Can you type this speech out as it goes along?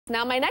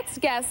Now, my next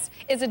guest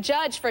is a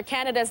judge for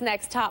Canada's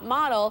Next Top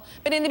Model,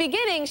 but in the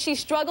beginning, she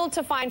struggled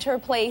to find her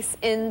place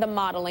in the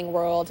modeling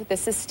world.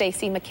 This is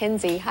Stacey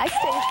McKenzie. Hi,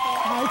 Stacey.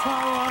 Hi,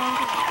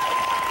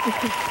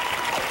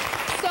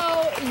 Tyra.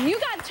 So, you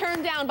got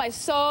turned down by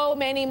so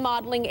many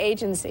modeling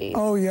agencies.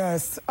 Oh,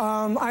 yes.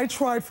 I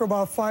tried for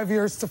about 5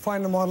 years to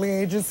find a modeling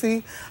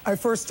agency. I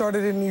first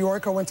started in New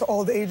York. I went to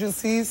all the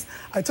agencies.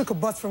 I took a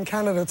bus from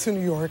Canada to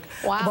New York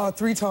about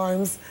 3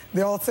 times.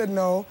 They all said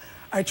no.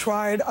 I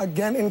tried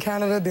again in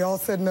Canada. They all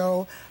said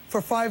no. For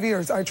 5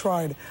 years, I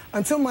tried.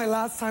 Until my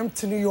last time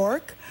to New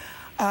York,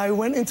 I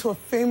went into a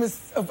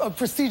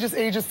prestigious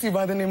agency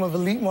by the name of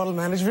Elite Model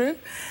Management.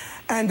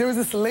 And there was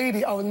this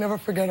lady, I will never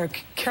forget her,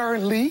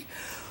 Karen Lee,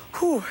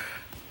 who...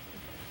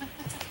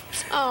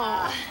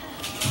 Oh.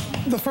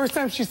 The first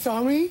time she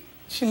saw me,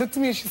 she looked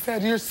at me and she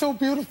said, "You're so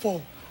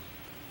beautiful."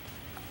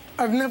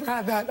 I've never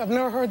had that. I've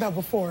never heard that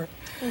before.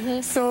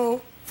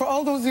 So for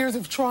all those years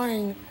of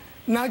trying,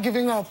 not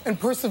giving up and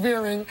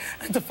persevering,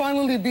 and to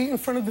finally be in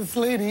front of this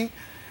lady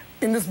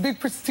in this big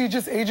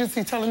prestigious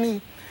agency telling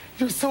me,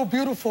 "You're so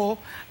beautiful,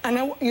 and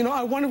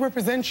I want to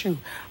represent you,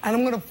 and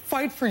I'm going to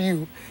fight for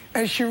you."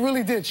 And she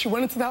really did. She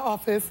went into that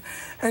office,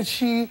 and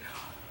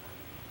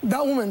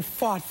that woman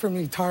fought for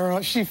me,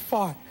 Tyra. She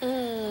fought.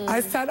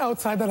 I sat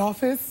outside that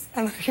office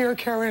and I hear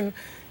Karen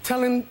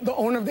telling the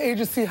owner of the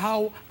agency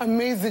how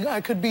amazing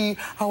I could be,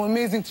 how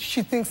amazing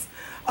she thinks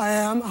I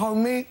am, how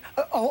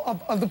all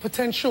of the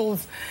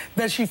potentials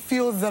that she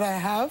feels that I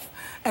have.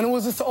 And it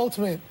was just the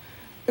ultimate.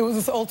 It was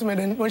just the ultimate.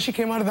 And when she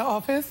came out of the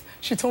office,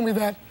 she told me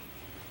that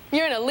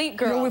you're an elite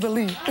girl. You're with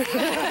elite. And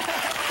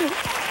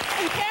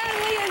Karen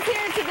Lee is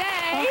here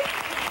today.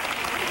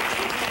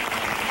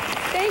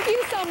 Thank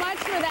you so much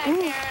for that,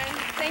 Karen.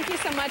 Thank you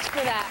so much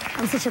for that.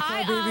 I'm such a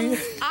crybaby.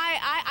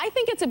 I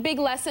think it's a big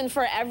lesson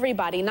for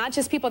everybody, not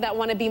just people that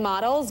want to be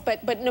models,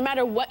 but no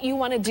matter what you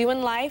want to do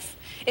in life,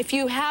 if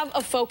you have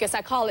a focus,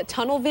 I call it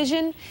tunnel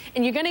vision,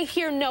 and you're going to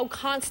hear no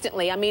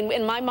constantly. I mean,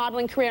 in my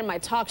modeling career, in my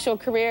talk show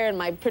career, in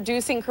my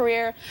producing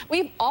career,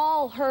 we've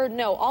all heard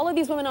no. All of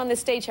these women on this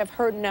stage have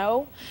heard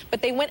no,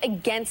 but they went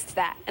against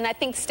that. And I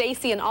think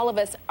Stacey and all of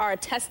us are a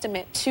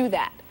testament to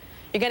that.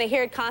 You're going to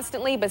hear it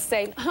constantly, but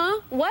say,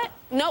 huh? What?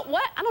 No,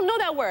 what? I don't know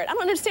that word. I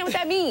don't understand what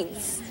that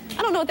means.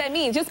 I don't know what that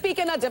means. You're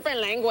speaking a different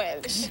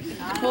language.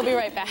 We'll be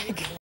right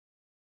back.